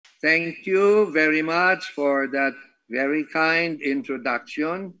Thank you very much for that very kind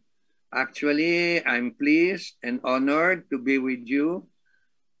introduction. Actually, I'm pleased and honored to be with you,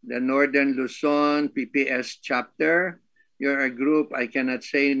 the Northern Luzon PPS chapter. You're a group I cannot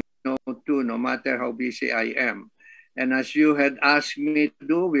say no to, no matter how busy I am. And as you had asked me to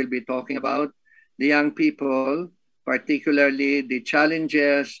do, we'll be talking about the young people, particularly the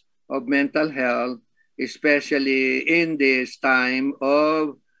challenges of mental health, especially in this time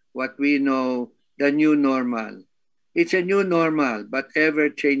of what we know the new normal. It's a new normal, but ever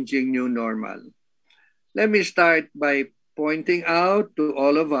changing new normal. Let me start by pointing out to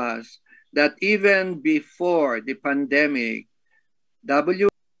all of us that even before the pandemic,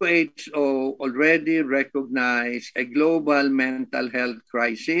 WHO already recognized a global mental health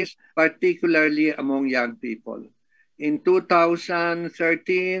crisis, particularly among young people. In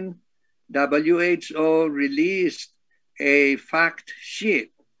 2013, WHO released a fact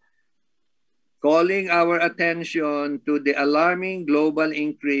sheet calling our attention to the alarming global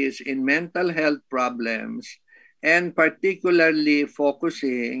increase in mental health problems and particularly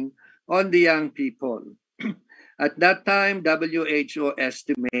focusing on the young people. At that time, WHO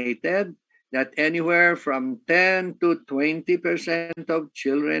estimated that anywhere from 10 to 20% of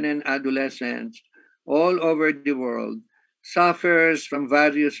children and adolescents all over the world suffers from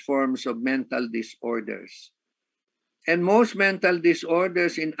various forms of mental disorders. And most mental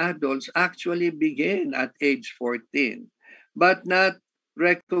disorders in adults actually begin at age 14, but not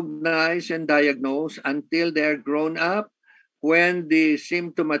recognized and diagnosed until they're grown up when the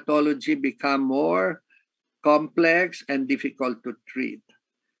symptomatology become more complex and difficult to treat.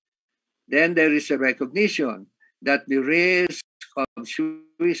 Then there is a recognition that the risk of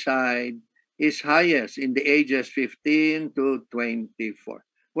suicide is highest in the ages 15 to 24.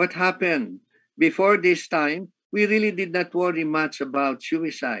 What happened? Before this time, we really did not worry much about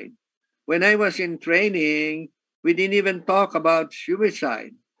suicide. When I was in training, we didn't even talk about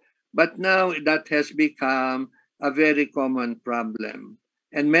suicide. But now that has become a very common problem.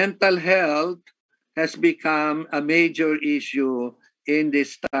 And mental health has become a major issue in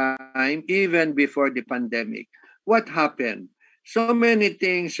this time, even before the pandemic. What happened? So many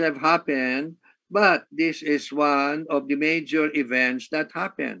things have happened, but this is one of the major events that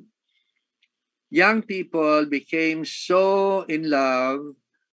happened. Young people became so in love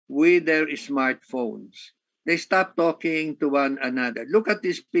with their smartphones. They stopped talking to one another. Look at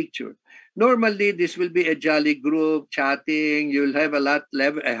this picture. Normally, this will be a jolly group chatting. You'll have a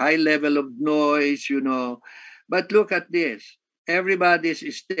high level of noise, you know. But look at this. Everybody's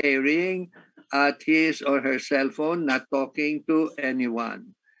staring at his or her cell phone, not talking to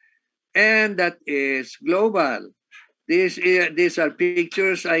anyone. And that is global. These are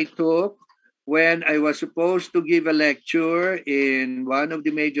pictures I took when I was supposed to give a lecture in one of the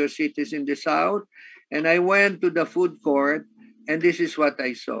major cities in the south. And I went to the food court, and this is what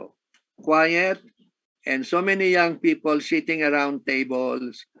I saw. Quiet, and so many young people sitting around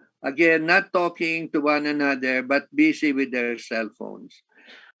tables, again, not talking to one another, but busy with their cell phones.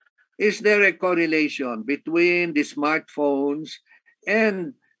 Is there a correlation between the smartphones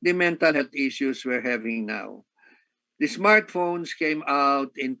and the mental health issues we're having now? The smartphones came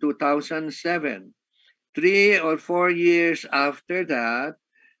out in 2007. 3 or 4 years after that,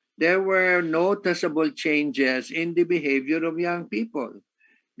 there were noticeable changes in the behavior of young people.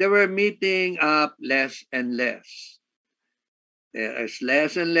 They were meeting up less and less. There is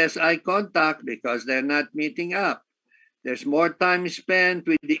less and less eye contact because they're not meeting up. There's more time spent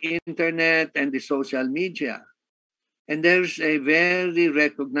with the internet and the social media. And there's a very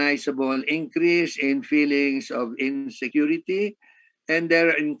recognizable increase in feelings of insecurity. And there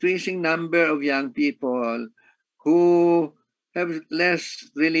are increasing number of young people who have less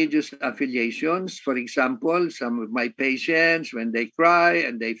religious affiliations. For example, some of my patients, when they cry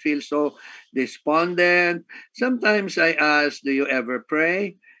and they feel so despondent, sometimes I ask, do you ever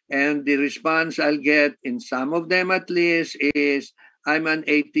pray? And the response I'll get in some of them at least is, I'm an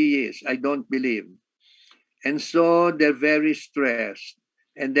atheist. I don't believe. And so they're very stressed.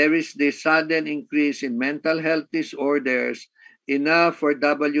 And there is this sudden increase in mental health disorders, enough for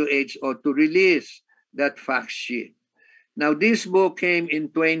WHO to release that fact sheet. Now, this book came in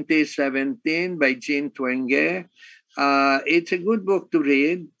 2017 by Jean Twenge. It's a good book to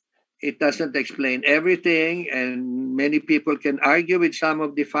read. It doesn't explain everything, and many people can argue with some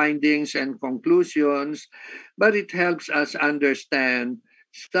of the findings and conclusions, but it helps us understand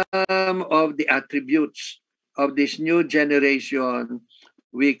some of the attributes of this new generation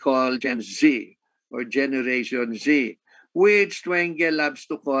we call Gen Z or Generation Z, which Twenge loves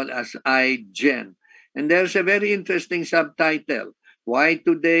to call as iGen. And there's a very interesting subtitle, Why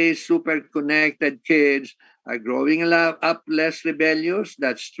today's super connected kids are growing up less rebellious?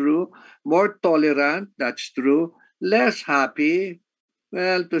 That's true. More tolerant? That's true. Less happy?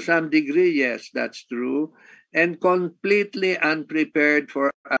 Well, to some degree, yes, that's true. And completely unprepared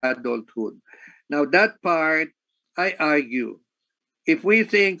for adulthood. Now, that part, I argue, if we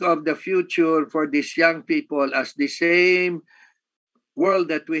think of the future for these young people as the same world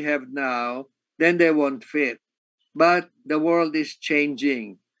that we have now, then they won't fit. But the world is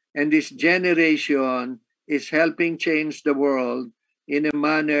changing, and this generation is helping change the world in a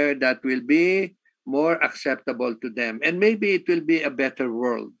manner that will be more acceptable to them. And maybe it will be a better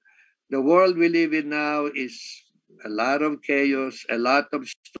world. The world we live in now is a lot of chaos, a lot of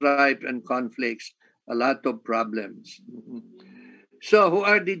strife and conflicts, a lot of problems. So, who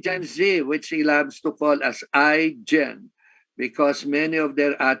are the Gen Z, which he loves to call as I Gen, because many of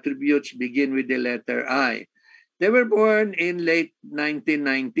their attributes begin with the letter I. They were born in late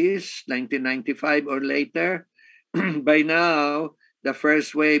 1990s, 1995 or later. By now, the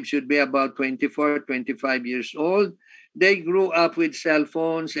first wave should be about 24, 25 years old. They grew up with cell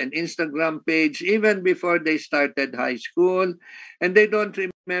phones and Instagram page even before they started high school, and they don't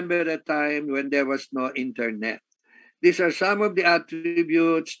remember a time when there was no internet. These are some of the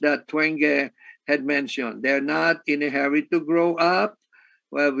attributes that Twenge had mentioned. They're not in a hurry to grow up.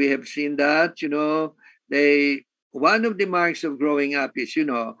 Well, we have seen that, they one of the marks of growing up is,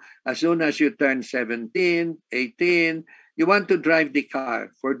 as soon as you turn 17, 18, you want to drive the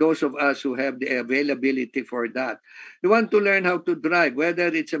car. For those of us who have the availability for that, you want to learn how to drive, whether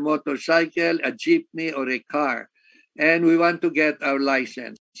it's a motorcycle, a jeepney, or a car. And we want to get our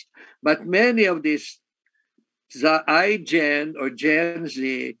license. But many of these iGen or Gen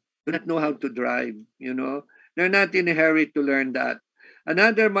Z do not know how to drive. They're not in a hurry to learn that.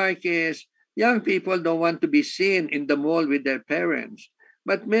 Another mark is young people don't want to be seen in the mall with their parents.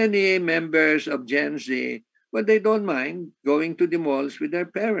 But many members of Gen Z, well, they don't mind going to the malls with their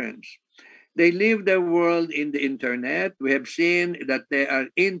parents. They live their world in the internet. We have seen that they are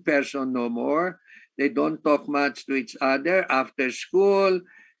in person no more. They don't talk much to each other after school.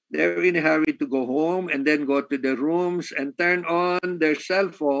 They're in a hurry to go home and then go to their rooms and turn on their cell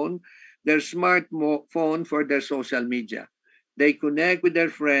phone, their phone for their social media. They connect with their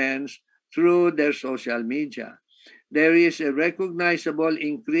friends through their social media. There is a recognizable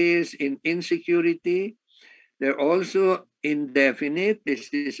increase in insecurity. They're also indefinite. This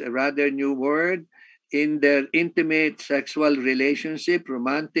is a rather new word. In their intimate sexual relationship,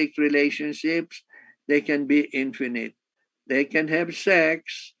 romantic relationships, they can be infinite. They can have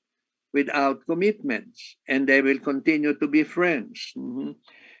sex without commitments, and they will continue to be friends.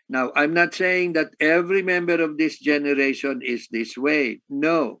 Now, I'm not saying that every member of this generation is this way.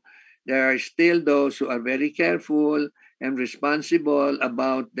 No, there are still those who are very careful and responsible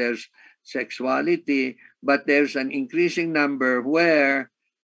about their sexuality, but there's an increasing number where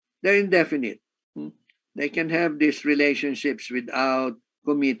they're indefinite. They can have these relationships without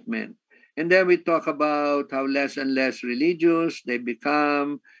commitment. And then we talk about how less and less religious they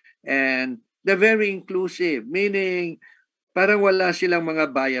become, and they're very inclusive, meaning parang wala silang mga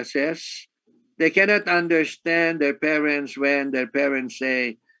biases. They cannot understand their parents when their parents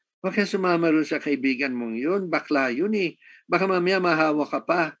say, "Huwag kang sumama rin sa kaibigan mong yun, bakla yun eh. Baka mamaya mahawa ka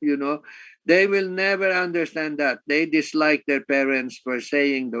pa." They will never understand that. They dislike their parents for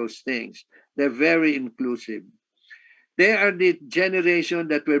saying those things. They're very inclusive. They are the generation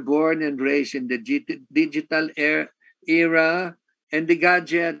that were born and raised in the digital era, and the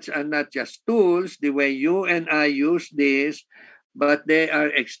gadgets are not just tools the way you and I use this, but they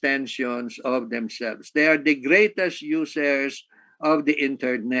are extensions of themselves. They are the greatest users of the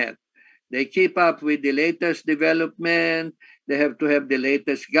internet. They keep up with the latest development. They have to have the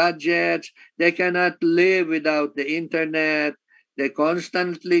latest gadgets. They cannot live without the internet. They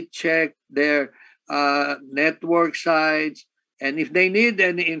constantly check their network sites. And if they need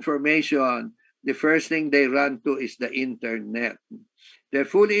any information, the first thing they run to is the internet. They're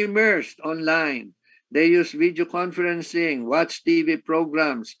fully immersed online. They use video conferencing, watch TV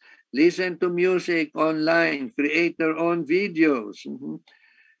programs, listen to music online, create their own videos.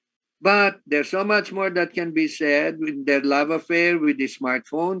 But there's so much more that can be said with their love affair with the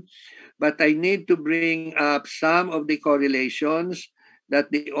smartphone. But I need to bring up some of the correlations that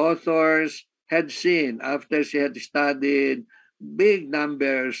the authors had seen after she had studied big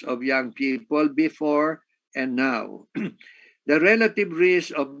numbers of young people before and now. The relative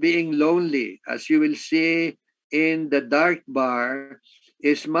risk of being lonely, as you will see in the dark bar,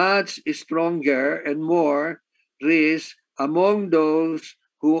 is much stronger and more risk among those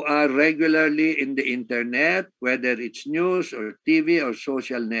who are regularly in the internet, whether it's news or TV or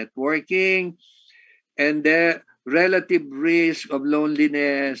social networking, and the relative risk of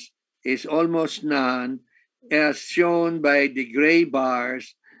loneliness is almost none, as shown by the gray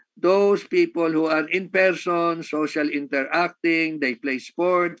bars. Those people who are in person, social interacting, they play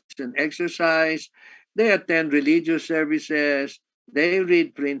sports and exercise, they attend religious services, they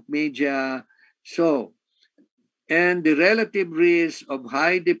read print media. So, and the relative risk of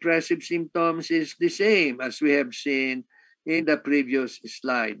high depressive symptoms is the same as we have seen in the previous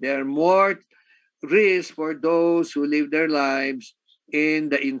slide. There are more risk for those who live their lives in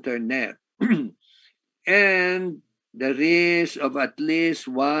the internet. And the risk of at least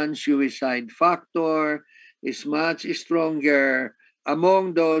one suicide factor is much stronger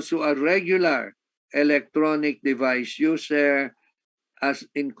among those who are regular electronic device user, as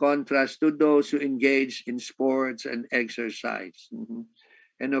in contrast to those who engage in sports and exercise.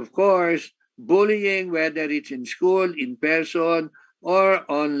 And of course, bullying, whether it's in school, in person, or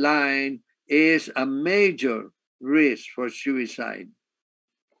online, is a major risk for suicide.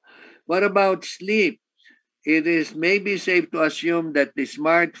 What about sleep? It is maybe safe to assume that the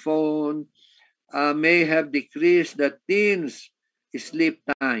smartphone may have decreased the teens' sleep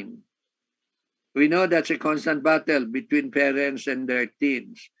time. We know that's a constant battle between parents and their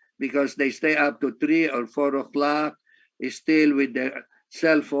teens because they stay up to 3 or 4 o'clock still with their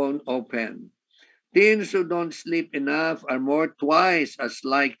cell phone open. Teens who don't sleep enough are more twice as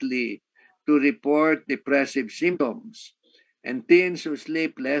likely to report depressive symptoms. And teens who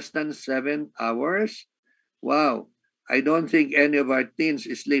sleep less than 7 hours, wow, I don't think any of our teens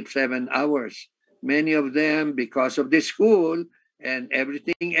sleep 7 hours. Many of them, because of the school and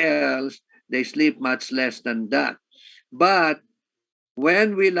everything else, they sleep much less than that. But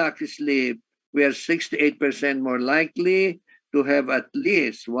when we lack sleep, we are 68% more likely to have at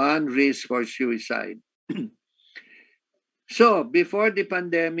least one risk for suicide. So, before the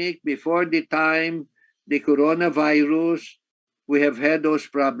pandemic, before the time, the coronavirus, we have had those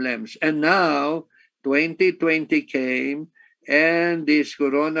problems. And now, 2020 came, and this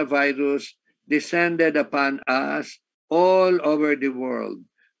coronavirus descended upon us all over the world.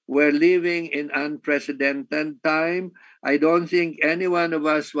 We're living in unprecedented time. I don't think any one of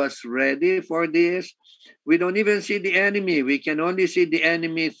us was ready for this. We don't even see the enemy. We can only see the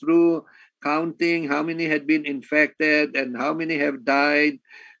enemy through counting how many had been infected and how many have died,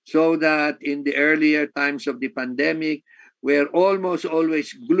 so that in the earlier times of the pandemic, we're almost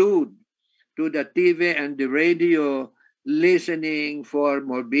always glued to the TV and the radio listening for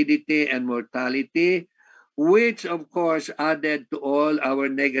morbidity and mortality, which of course added to all our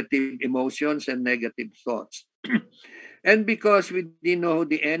negative emotions and negative thoughts. And because we didn't know who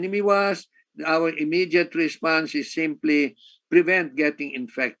the enemy was, our immediate response is simply prevent getting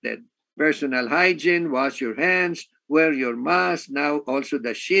infected. Personal hygiene, wash your hands, wear your mask, now also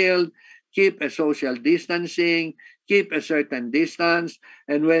the shield, keep a social distancing, keep a certain distance.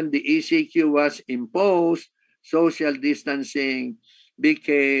 And when the ECQ was imposed, social distancing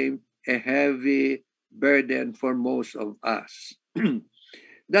became a heavy burden for most of us.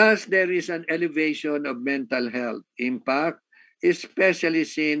 Thus, there is an elevation of mental health impact, especially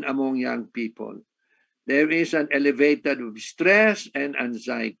seen among young people. There is an elevated stress and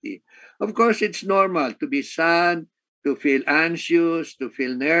anxiety. Of course, it's normal to be sad, to feel anxious, to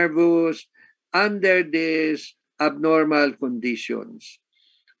feel nervous under these abnormal conditions.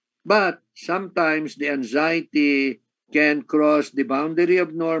 But sometimes the anxiety can cross the boundary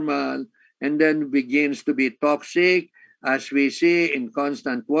of normal and then begins to be toxic, as we see in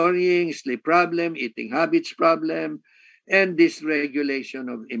constant worrying, sleep problem, eating habits problem, and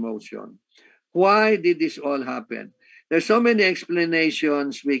dysregulation of emotion. Why did this all happen? There's so many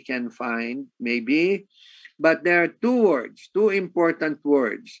explanations we can find, maybe, but there are two words, two important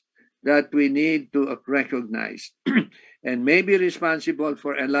words that we need to recognize and may be responsible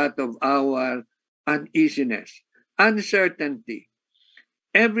for a lot of our uneasiness. Uncertainty.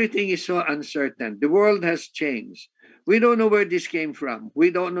 Everything is so uncertain. The world has changed. We don't know where this came from. We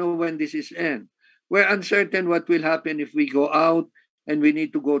don't know when this is end. We're uncertain what will happen if we go out and we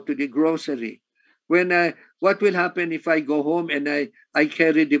need to go to the grocery. What will happen if I go home and I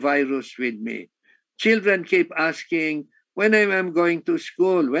carry the virus with me? Children keep asking, when am I going to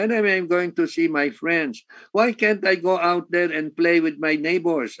school? When am I going to see my friends? Why can't I go out there and play with my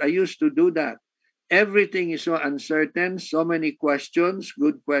neighbors? I used to do that. Everything is so uncertain, so many questions,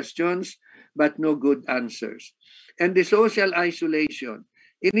 good questions, but no good answers. And the social isolation.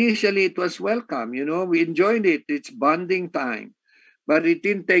 Initially, it was welcome. We enjoyed it. It's bonding time. But it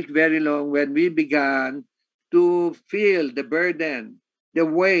didn't take very long when we began to feel the burden the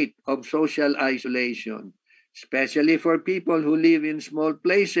weight of social isolation, especially for people who live in small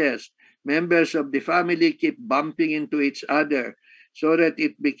places. Members of the family keep bumping into each other so that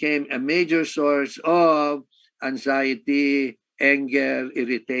it became a major source of anxiety, anger,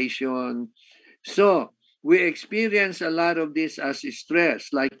 irritation. So we experience a lot of this as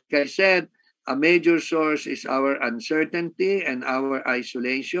stress. Like I said, a major source is our uncertainty and our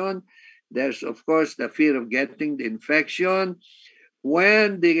isolation. There's, of course, the fear of getting the infection.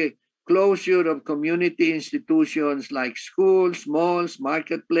 When the closure of community institutions like schools, malls,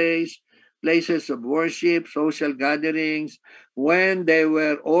 marketplace, places of worship, social gatherings, when they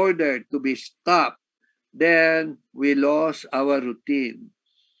were ordered to be stopped, then we lost our routine.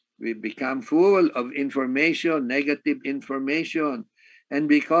 We become full of information, negative information. And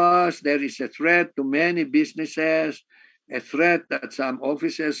because there is a threat to many businesses, a threat that some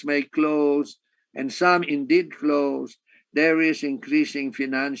offices may close, and some indeed close, there is increasing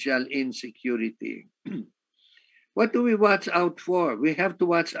financial insecurity. What do we watch out for? We have to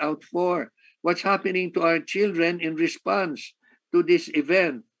watch out for what's happening to our children in response to this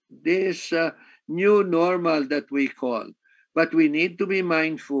event, this new normal that we call. But we need to be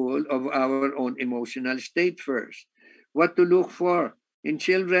mindful of our own emotional state first. What to look for in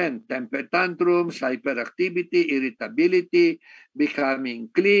children: temper tantrums, hyperactivity, irritability, becoming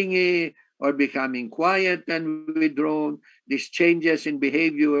clingy, or becoming quiet and withdrawn. These changes in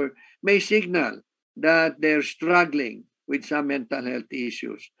behavior may signal that they're struggling with some mental health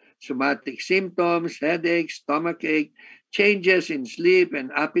issues. Somatic symptoms, headaches, stomachache, changes in sleep and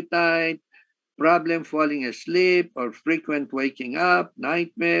appetite, problem falling asleep or frequent waking up,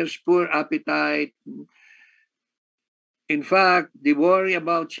 nightmares, poor appetite. In fact, the worry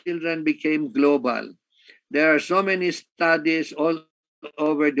about children became global. There are so many studies all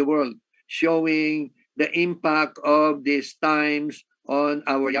over the world showing the impact of these times on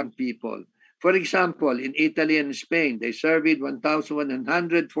our young people. For example, in Italy and Spain, they surveyed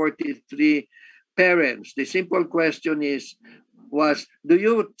 1,143 parents. The simple question was, do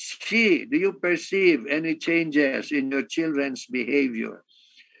you perceive any changes in your children's behavior?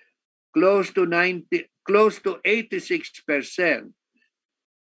 Close to 86%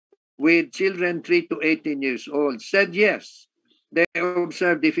 with children 3 to 18 years old said yes. They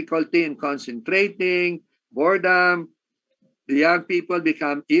observe difficulty in concentrating, boredom. The young people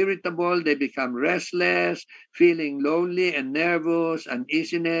become irritable, they become restless, feeling lonely and nervous,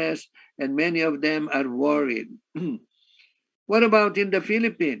 uneasiness, and many of them are worried. What about in the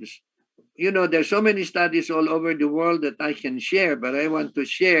Philippines? You know, there's so many studies all over the world that I can share, but I want to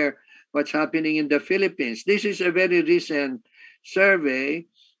share what's happening in the Philippines. This is a very recent survey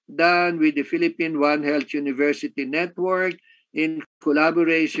done with the Philippine One Health University Network in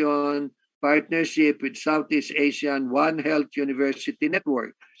collaboration, partnership with Southeast Asian One Health University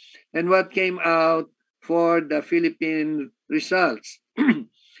Network. And what came out for the Philippine results?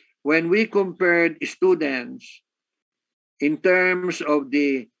 When we compared students in terms of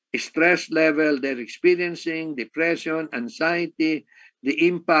the stress level they're experiencing, depression, anxiety, the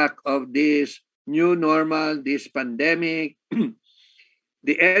impact of this new normal, this pandemic, the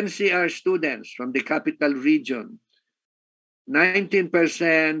NCR students from the capital region,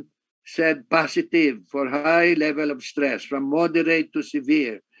 19% said positive for high level of stress from moderate to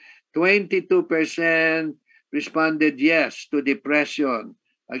severe. 22% responded yes to depression.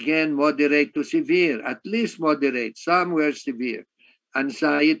 Again, moderate to severe, at least moderate. Some were severe.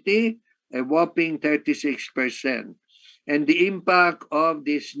 Anxiety, a whopping 36%. And the impact of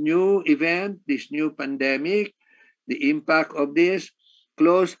this new event, this new pandemic, the impact of this,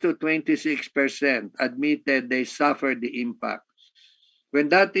 close to 26% admitted they suffered the impact. When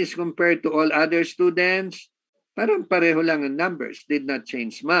that is compared to all other students, parang pareho lang ang numbers, did not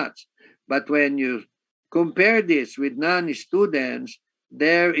change much. But when you compare this with non-students,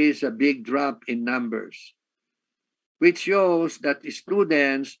 there is a big drop in numbers, which shows that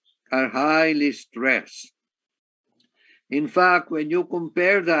students are highly stressed. In fact, when you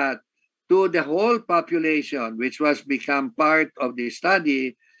compare that to the whole population, which was become part of the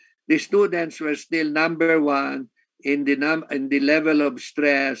study, the students were still number one in the level of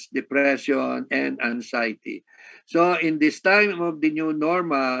stress, depression, and anxiety. So in this time of the new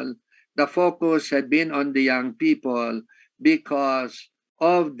normal, the focus had been on the young people because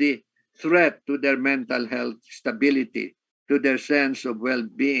of the threat to their mental health stability, to their sense of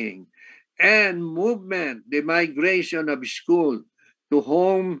well-being. And movement, the migration of school to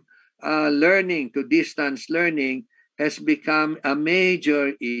home learning, to distance learning, has become a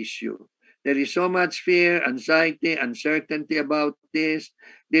major issue. There is so much fear, anxiety, uncertainty about this.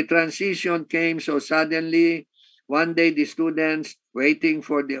 The transition came so suddenly. One day, the students waiting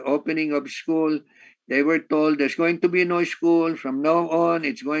for the opening of school, they were told there's going to be no school. From now on,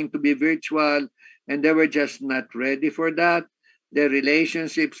 it's going to be virtual. And they were just not ready for that. Their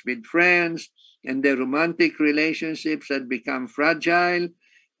relationships with friends and their romantic relationships had become fragile,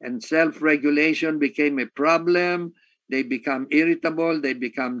 and self-regulation became a problem. They become irritable, they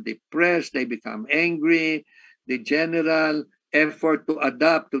become depressed, they become angry. The general effort to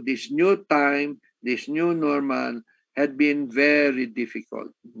adapt to this new time, this new normal, had been very difficult.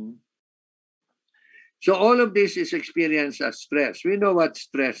 So all of this is experienced as stress. We know what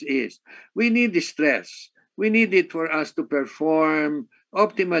stress is. We need the stress. We need it for us to perform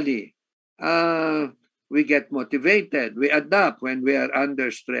optimally. We get motivated. We adapt when we are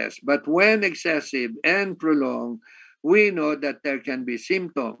under stress. But when excessive and prolonged, we know that there can be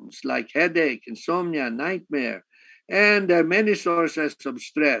symptoms like headache, insomnia, nightmare. And there are many sources of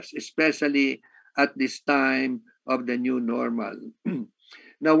stress, especially at this time of the new normal.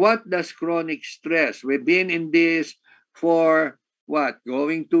 Now, what does chronic stress? We've been in this for what?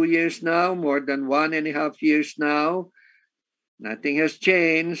 Going 2 years now, more than 1.5 years now. Nothing has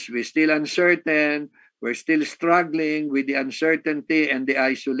changed. We're still uncertain. We're still struggling with the uncertainty and the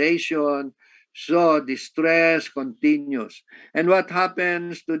isolation. So the stress continues. And what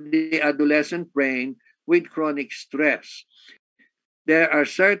happens to the adolescent brain with chronic stress? There are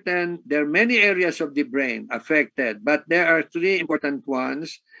many areas of the brain affected, but there are three important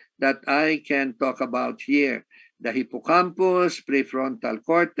ones that I can talk about here. The hippocampus, prefrontal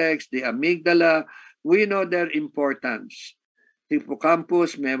cortex, the amygdala. We know their importance.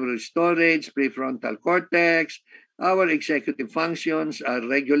 Hippocampus, memory storage, prefrontal cortex. Our executive functions are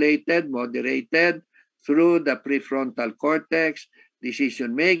regulated, moderated through the prefrontal cortex.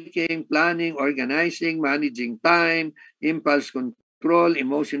 Decision-making, planning, organizing, managing time, impulse control,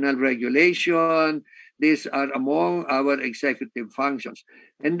 emotional regulation. These are among our executive functions.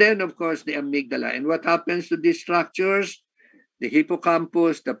 And then, of course, the amygdala. And what happens to these structures? The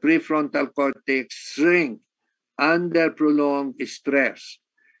hippocampus, the prefrontal cortex shrink under prolonged stress.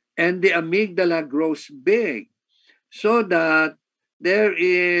 And the amygdala grows big so that there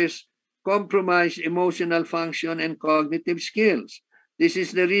is compromised emotional function and cognitive skills. This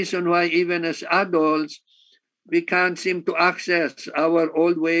is the reason why even as adults, we can't seem to access our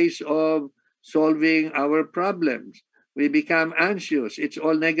old ways of solving our problems. We become anxious. It's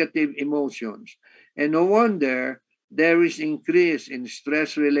all negative emotions. And no wonder there is increase in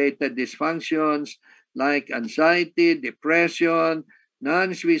stress-related dysfunctions like anxiety, depression,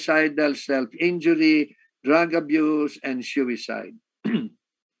 non-suicidal self-injury, drug abuse, and suicide.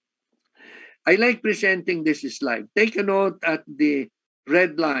 I like presenting this slide. Take a note at the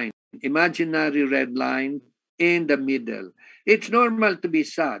red line, imaginary red line in the middle. It's normal to be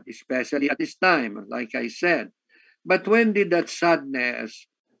sad, especially at this time, like I said. But when did that sadness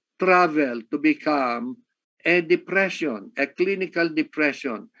travel to become a depression, a clinical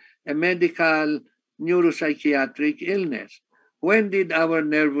depression, a medical neuropsychiatric illness? When did our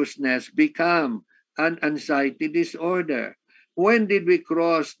nervousness become an anxiety disorder? When did we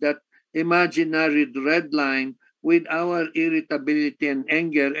cross that imaginary red line with our irritability and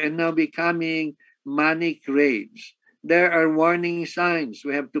anger and now becoming manic rage? There are warning signs.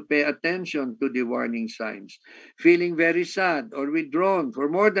 We have to pay attention to the warning signs. Feeling very sad or withdrawn for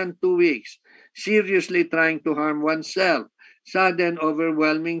more than 2 weeks, seriously trying to harm oneself, sudden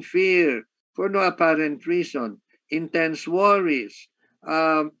overwhelming fear for no apparent reason, intense worries,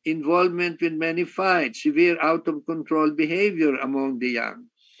 involvement with many fights, severe out-of-control behavior among the young,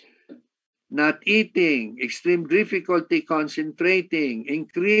 not eating, extreme difficulty concentrating,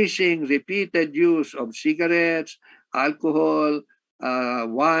 increasing repeated use of cigarettes, alcohol,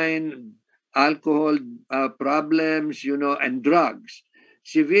 wine, alcohol problems, and drugs,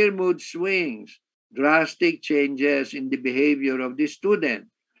 severe mood swings, drastic changes in the behavior of the student.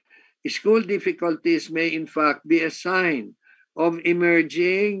 School difficulties may in fact be a sign of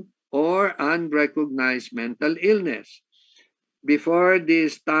emerging or unrecognized mental illness. Before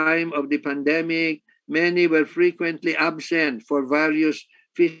this time of the pandemic, many were frequently absent for various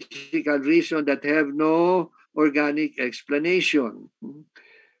physical reasons that have no organic explanation.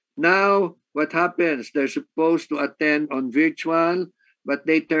 Now, what happens? They're supposed to attend on virtual, but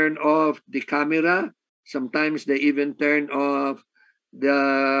they turn off the camera. Sometimes they even turn off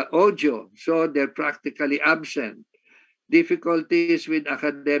the audio, so they're practically absent. Difficulties with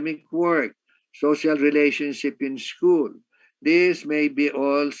academic work, social relationship in school. These may be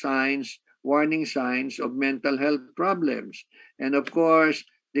all signs, warning signs of mental health problems. And of course,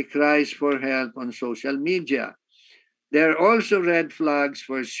 the cries for help on social media. There are also red flags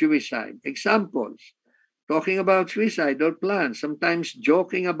for suicide. Examples: talking about suicide or plans, sometimes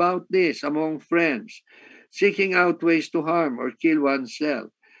joking about this among friends, seeking out ways to harm or kill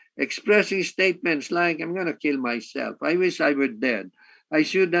oneself, expressing statements like, I'm going to kill myself, I wish I were dead, I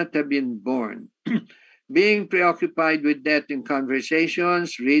should not have been born. Being preoccupied with death in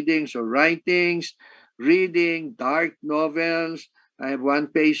conversations, readings, or writings, reading dark novels. I have one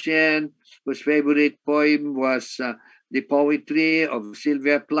patient whose favorite poem was the poetry of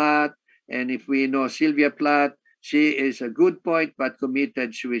Sylvia Plath. And if we know Sylvia Plath, she is a good poet but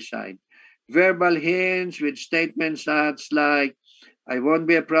committed suicide. Verbal hints with statements such like, I won't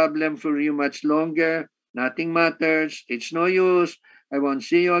be a problem for you much longer. Nothing matters. It's no use. I won't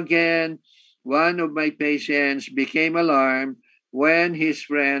see you again. One of my patients became alarmed when his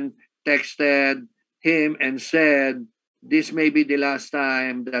friend texted him and said, this may be the last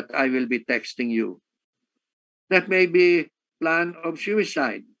time that I will be texting you. That may be plan of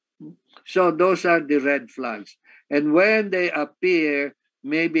suicide. So those are the red flags. And when they appear,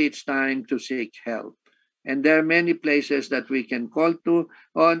 maybe it's time to seek help. And there are many places that we can call to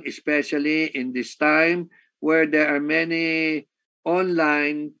on, especially in this time where there are many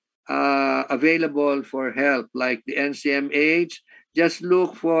online available for help, like the NCMH. Just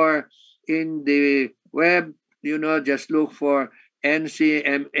look for in the web, just look for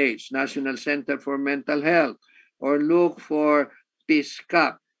NCMH, National Center for Mental Health, or look for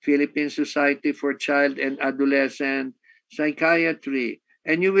PSCAP, Philippine Society for Child and Adolescent Psychiatry.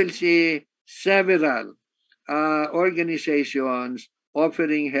 And you will see several organizations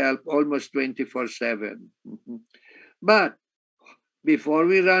offering help almost 24/7. But before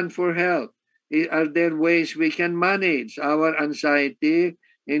we run for help, are there ways we can manage our anxiety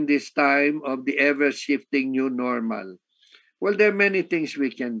in this time of the ever-shifting new normal? Well, there are many things we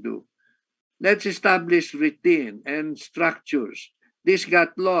can do. Let's establish routine and structures. This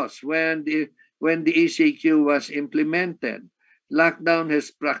got lost when the ECQ was implemented. Lockdown has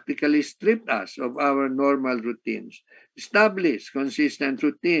practically stripped us of our normal routines. Establish consistent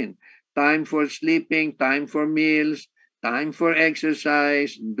routine, time for sleeping, time for meals, time for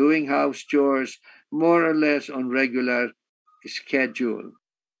exercise, doing house chores, more or less on regular schedule.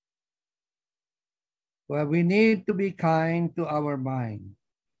 Well, we need to be kind to our mind.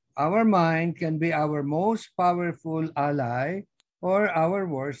 Our mind can be our most powerful ally or our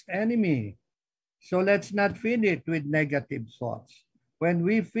worst enemy. So let's not feed it with negative thoughts. When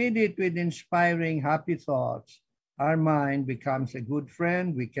we feed it with inspiring, happy thoughts, our mind becomes a good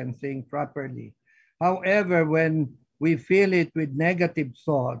friend. We can think properly. However, when we fill it with negative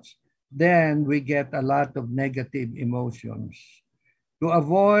thoughts, then we get a lot of negative emotions. To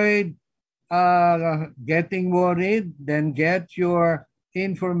avoid getting worried, then get your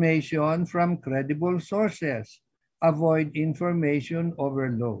information from credible sources. Avoid information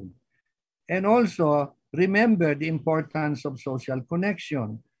overload. And also, remember the importance of social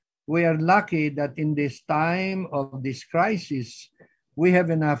connection. We are lucky that in this time of this crisis, we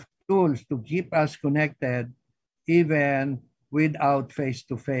have enough tools to keep us connected even without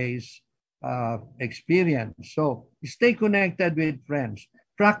face-to-face experience. So stay connected with friends.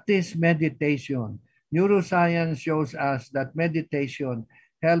 Practice meditation. Neuroscience shows us that meditation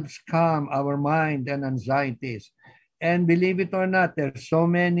helps calm our mind and anxieties. And believe it or not, there's so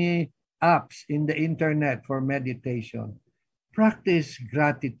many apps in the internet for meditation. Practice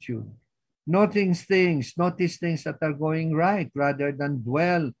gratitude. Notice things that are going right rather than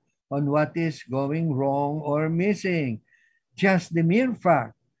dwell on what is going wrong or missing. Just the mere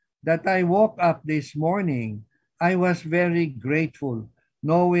fact that I woke up this morning, I was very grateful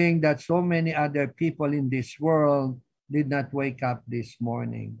knowing that so many other people in this world did not wake up this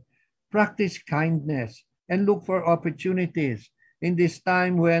morning. Practice kindness and look for opportunities in this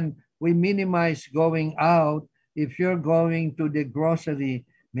time when we minimize going out. If you're going to the grocery,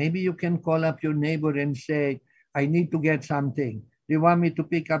 maybe you can call up your neighbor and say, I need to get something. They want me to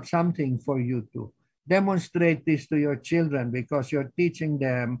pick up something for you to. Demonstrate this to your children because you're teaching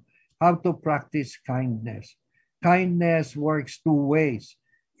them how to practice kindness. Kindness works two ways.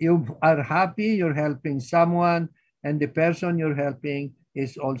 You are happy, you're helping someone, and the person you're helping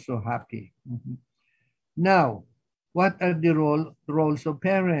is also happy. Now, what are the roles of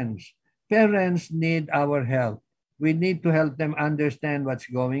parents? Parents need our help. We need to help them understand what's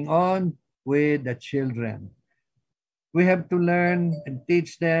going on with the children. We have to learn and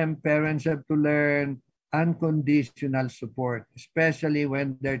teach them. Parents have to learn unconditional support, especially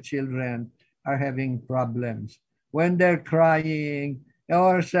when their children are having problems. When they're crying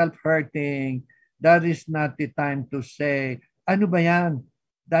or self-hurting, that is not the time to say, ano ba yan?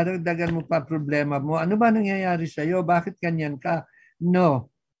 Dadagdagan mo pa problema mo. Ano ba nangyayari sa'yo? Bakit ganyan ka?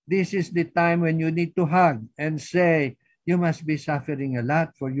 No. This is the time when you need to hug and say, you must be suffering a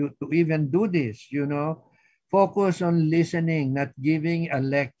lot for you to even do this, you know. Focus on listening, not giving a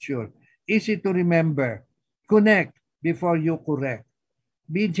lecture. Easy to remember. Connect before you correct.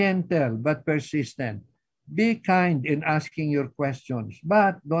 Be gentle but persistent. Be kind in asking your questions,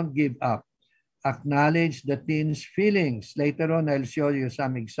 but don't give up. Acknowledge the teen's feelings. Later on, I'll show you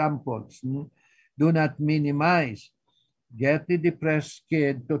some examples. Do not minimize. Get the depressed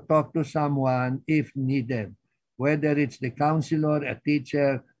kid to talk to someone if needed, whether it's the counselor, a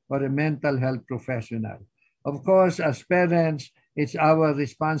teacher, or a mental health professional. Of course, as parents, it's our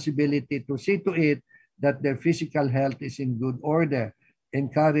responsibility to see to it that their physical health is in good order.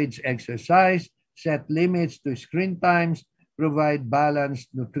 Encourage exercise, set limits to screen times, provide balanced,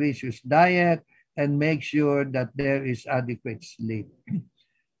 nutritious diet, and make sure that there is adequate sleep.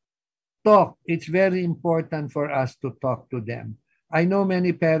 Talk. It's very important for us to talk to them. I know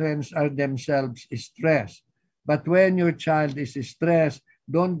many parents are themselves stressed, but when your child is stressed,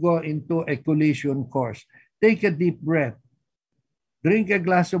 don't go into a collision course. Take a deep breath, drink a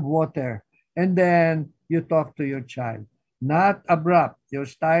glass of water, and then you talk to your child. Not abrupt. Your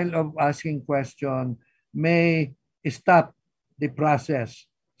style of asking question may stop the process.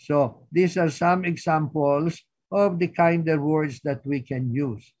 So these are some examples of the kinder words that we can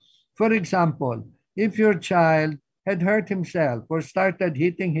use. For example, if your child had hurt himself or started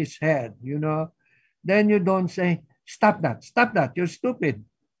hitting his head, you know, then you don't say, stop that, you're stupid.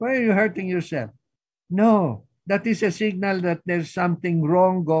 Why are you hurting yourself? No, that is a signal that there's something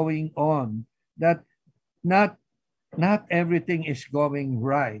wrong going on, that not not everything is going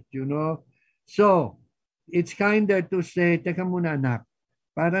right, you know. So, it's kinder to say, teka muna anak,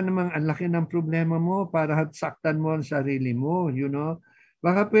 para namang ang laki ng problema mo, para saktan mo ang sarili mo, you know.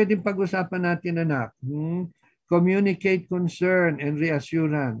 Baka pwedeng pag-usapan natin anak. Communicate concern and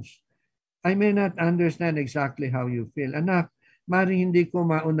reassurance. I may not understand exactly how you feel. Anak, mari hindi ko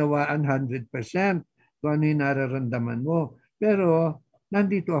maunawaan 100% kung ano yung nararamdaman mo. Pero,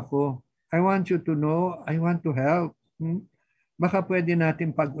 nandito ako. I want you to know, I want to help. Baka pwede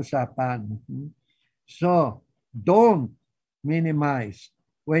natin pag-usapan. So, don't minimize.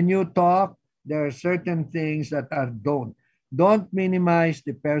 When you talk, there are certain things that are don't. Don't minimize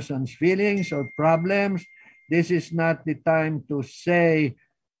the person's feelings or problems. This is not the time to say,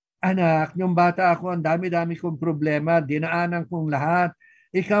 anak, yung bata ako, ang dami-dami kong problema, dinaanan kong lahat.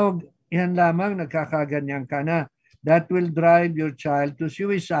 Ikaw, yan lamang, nagkakaganyan ka na. That will drive your child to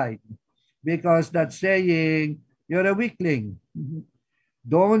suicide. Because that's saying, you're a weakling.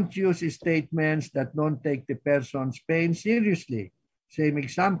 Don't use statements that don't take the person's pain seriously. Same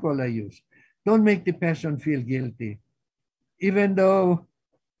example I use. Don't make the person feel guilty. Even though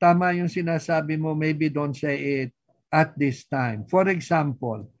tama yung sinasabi mo, maybe don't say it at this time. For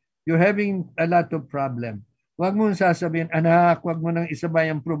example, you're having a lot of problem. Huwag mo sasabihin, anak, huwag mo nang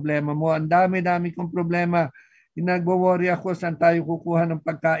isabay ang problema mo. Ang dami-dami kong problema. Nagwo-worry ako saan tayo kukuha ng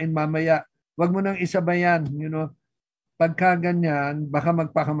pagkain mamaya. Huwag mo nang isabayan, you know. Pagka ganyan, baka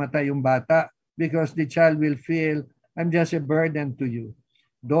magpakamatay yung bata because the child will feel, I'm just a burden to you.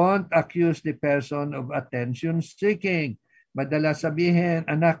 Don't accuse the person of attention seeking. Madalas sabihin,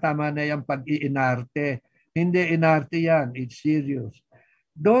 anak, tama na yung pag-iinarte. Hindi inarte yan, it's serious.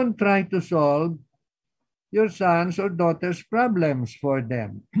 Don't try to solve your son's or daughter's problems for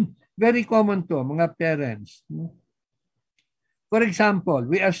them. Very common to, mga parents. For example,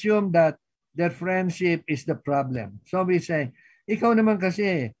 we assume that their friendship is the problem. So we say, ikaw naman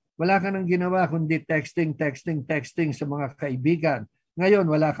kasi, wala ka nang ginawa kundi texting sa mga kaibigan. Ngayon,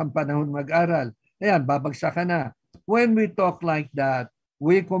 wala kang panahon mag-aral. Ayan, babagsak ka na. When we talk like that,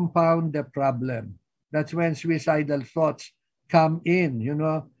 we compound the problem. That's when suicidal thoughts come in, you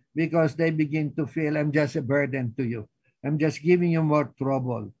know, because they begin to feel, I'm just a burden to you. I'm just giving you more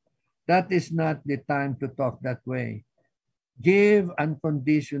trouble. That is not the time to talk that way. Give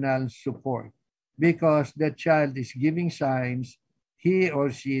unconditional support because the child is giving signs he or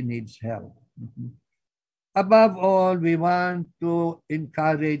she needs help. Above all, we want to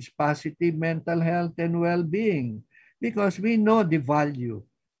encourage positive mental health and well-being because we know the value.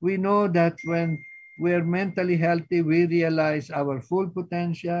 We know that when we're mentally healthy, we realize our full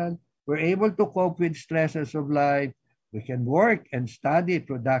potential. We're able to cope with stresses of life. We can work and study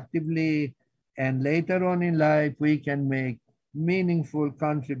productively. And later on in life, we can make meaningful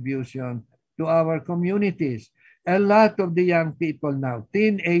contribution to our communities. A lot of the young people now,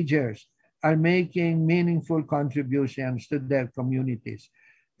 teenagers, are making meaningful contributions to their communities.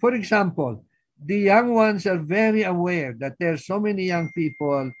 For example, the young ones are very aware that there are so many young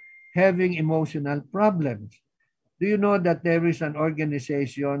people having emotional problems. Do you know that there is an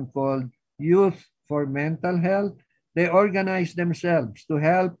organization called Youth for Mental Health? They organize themselves to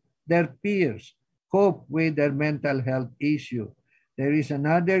help their peers cope with their mental health issue. There is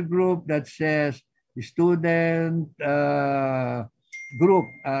another group that says student group,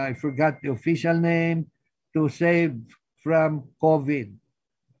 I forgot the official name, to save from COVID.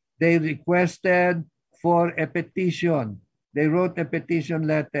 They requested for a petition. They wrote a petition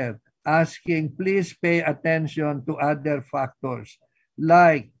letter asking, please pay attention to other factors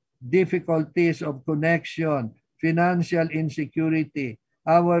like difficulties of connection, financial insecurity,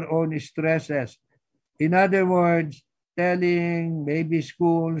 our own stresses. In other words, telling maybe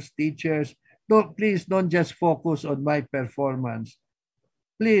schools, teachers, please don't just focus on my performance.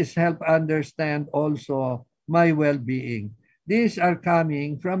 Please help understand also my well-being. These are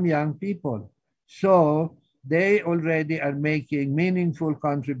coming from young people. So they already are making meaningful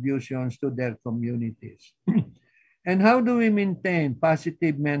contributions to their communities. And how do we maintain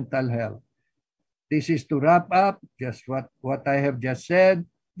positive mental health? This is to wrap up just what I have just said.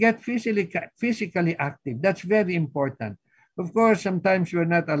 Get physically active. That's very important. Of course, sometimes you're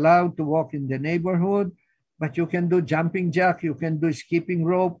not allowed to walk in the neighborhood, but you can do jumping jack, you can do skipping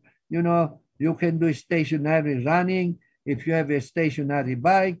rope, you can do stationary running. If you have a stationary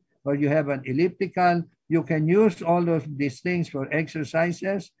bike or you have an elliptical, you can use all of these things for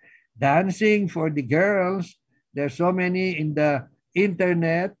exercises. Dancing for the girls. There's so many in the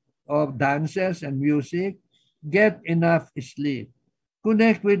internet of dances and music. Get enough sleep.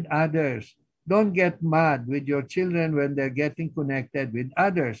 Connect with others. Don't get mad with your children when they're getting connected with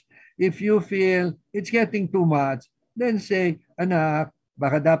others. If you feel it's getting too much, then say, anak,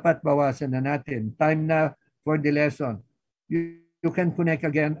 baka dapat bawasan na natin. Time na for the lesson. You can connect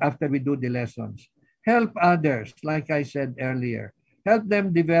again after we do the lessons. Help others, like I said earlier. Help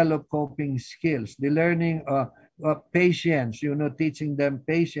them develop coping skills, the learning of patience, teaching them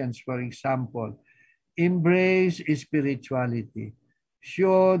patience, for example. Embrace spirituality.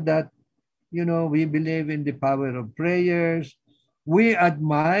 Show that, we believe in the power of prayers. We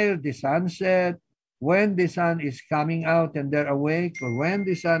admire the sunset when the sun is coming out and they're awake, or when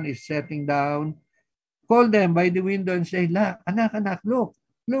the sun is setting down. Call them by the window and say, anak,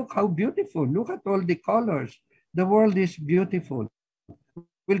 look how beautiful. Look at all the colors. The world is beautiful.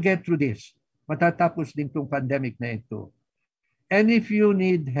 We'll get through this. Matatapos din tong pandemic na ito. And if you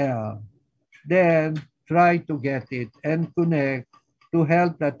need help, then try to get it and connect to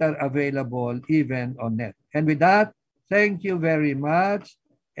help that are available even on net. And with that, thank you very much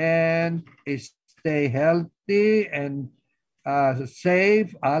and stay healthy and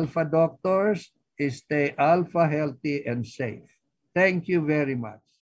safe, Alpha doctors. Stay alpha, healthy, and safe. Thank you very much.